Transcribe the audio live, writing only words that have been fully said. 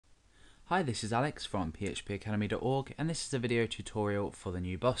Hi, this is Alex from phpacademy.org and this is a video tutorial for the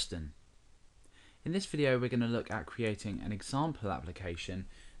new Boston. In this video we're going to look at creating an example application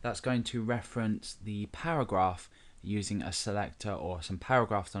that's going to reference the paragraph using a selector or some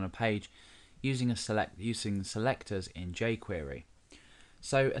paragraphs on a page using selectors in jQuery.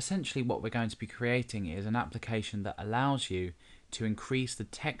 So essentially what we're going to be creating is an application that allows you to increase the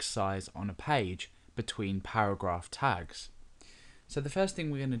text size on a page between paragraph tags. So the first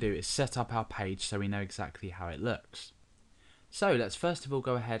thing we're going to do is set up our page so we know exactly how it looks. So let's first of all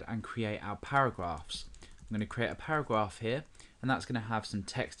go ahead and create our paragraphs. I'm going to create a paragraph here and that's going to have some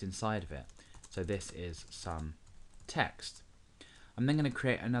text inside of it. So this is some text. I'm then going to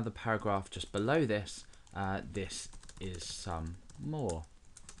create another paragraph just below this. This is some more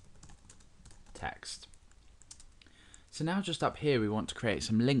text. So now just up here we want to create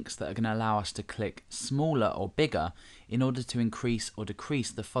some links that are going to allow us to click smaller or bigger in order to increase or decrease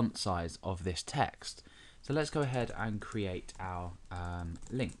the font size of this text. So let's go ahead and create our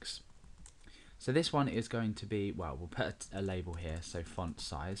links. So this one is going to be, well, we'll put a label here, so font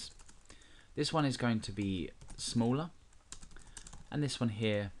size. This one is going to be smaller and this one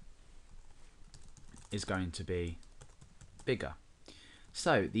here is going to be bigger.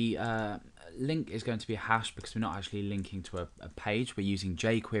 So the link is going to be a hash because we're not actually linking to a page. We're using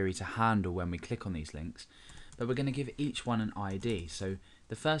jQuery to handle when we click on these links. But we're going to give each one an ID. So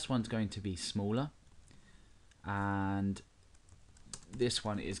the first one's going to be smaller. And this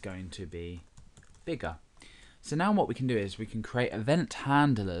one is going to be bigger. So now what we can do is we can create event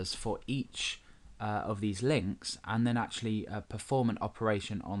handlers for each of these links and then actually perform an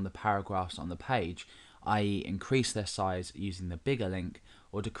operation on the paragraphs on the page, i.e. increase their size using the bigger link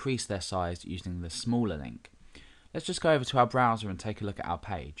or decrease their size using the smaller link. Let's just go over to our browser and take a look at our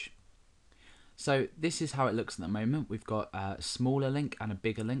page. So this is how it looks at the moment. We've got a smaller link and a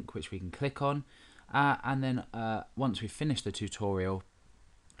bigger link which we can click on and then once we've finished the tutorial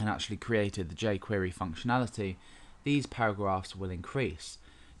and actually created the jQuery functionality, these paragraphs will increase.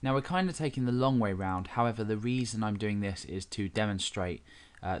 Now we're kind of taking the long way round, however the reason I'm doing this is to demonstrate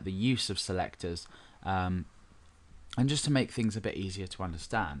the use of selectors and just to make things a bit easier to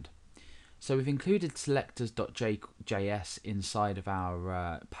understand. So we've included selectors.js inside of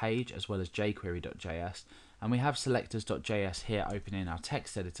our page as well as jQuery.js, and we have selectors.js here open in our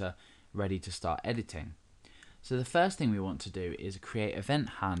text editor ready to start editing. So the first thing we want to do is create event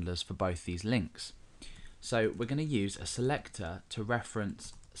handlers for both these links. So we're going to use a selector to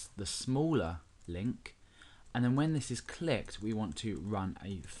reference the smaller link, and then when this is clicked we want to run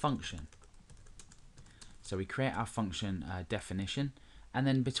a function. So we create our function definition, and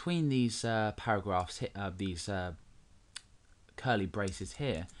then between these paragraphs, these curly braces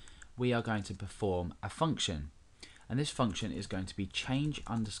here, we are going to perform a function. And this function is going to be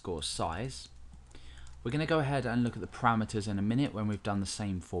change_size. We're going to go ahead and look at the parameters in a minute when we've done the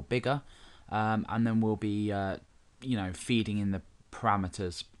same for bigger, and then we'll be feeding in the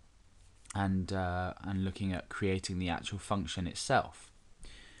parameters and looking at creating the actual function itself.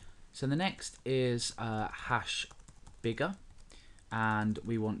 So the next is hash bigger, and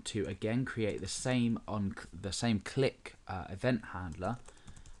we want to again create the same click event handler,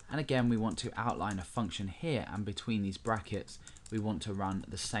 and again we want to outline a function here, and between these brackets we want to run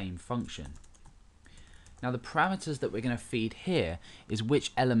the same function. Now the parameters that we're going to feed here is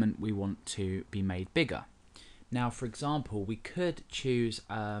which element we want to be made bigger. Now for example we could choose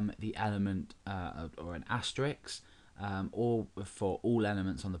the element or an asterisk, or for all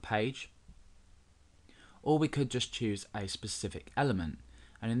elements on the page, or we could just choose a specific element,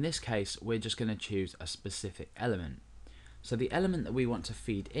 and in this case we're just going to choose a specific element. So the element that we want to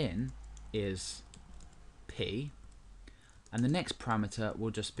feed in is P, and the next parameter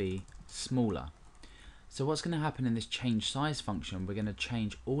will just be smaller. So what's going to happen in this change size function, we're going to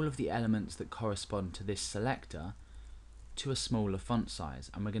change all of the elements that correspond to this selector to a smaller font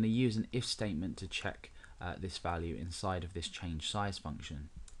size, and we're going to use an if statement to check this value inside of this change size function.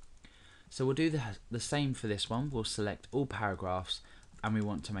 So we'll do the same for this one. We'll select all paragraphs and we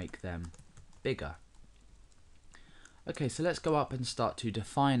want to make them bigger. Okay, so let's go up and start to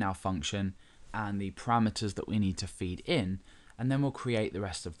define our function and the parameters that we need to feed in, and then we'll create the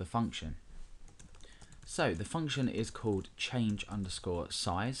rest of the function. So the function is called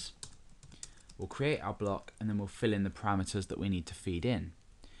change_size. We'll create our block and then we'll fill in the parameters that we need to feed in.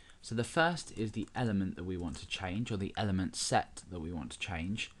 So the first is the element that we want to change, or the element set that we want to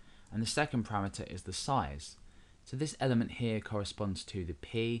change, and the second parameter is the size. So this element here corresponds to the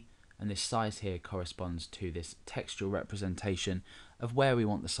P, and this size here corresponds to this textual representation of where we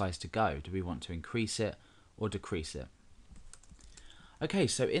want the size to go. Do we want to increase it or decrease it? Okay,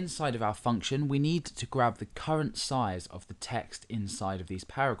 so inside of our function, we need to grab the current size of the text inside of these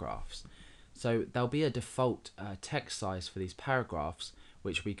paragraphs. So there'll be a default text size for these paragraphs,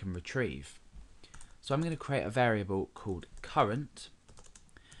 which we can retrieve. So I'm going to create a variable called current,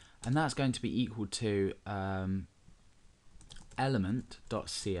 and that's going to be equal to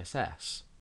element.css.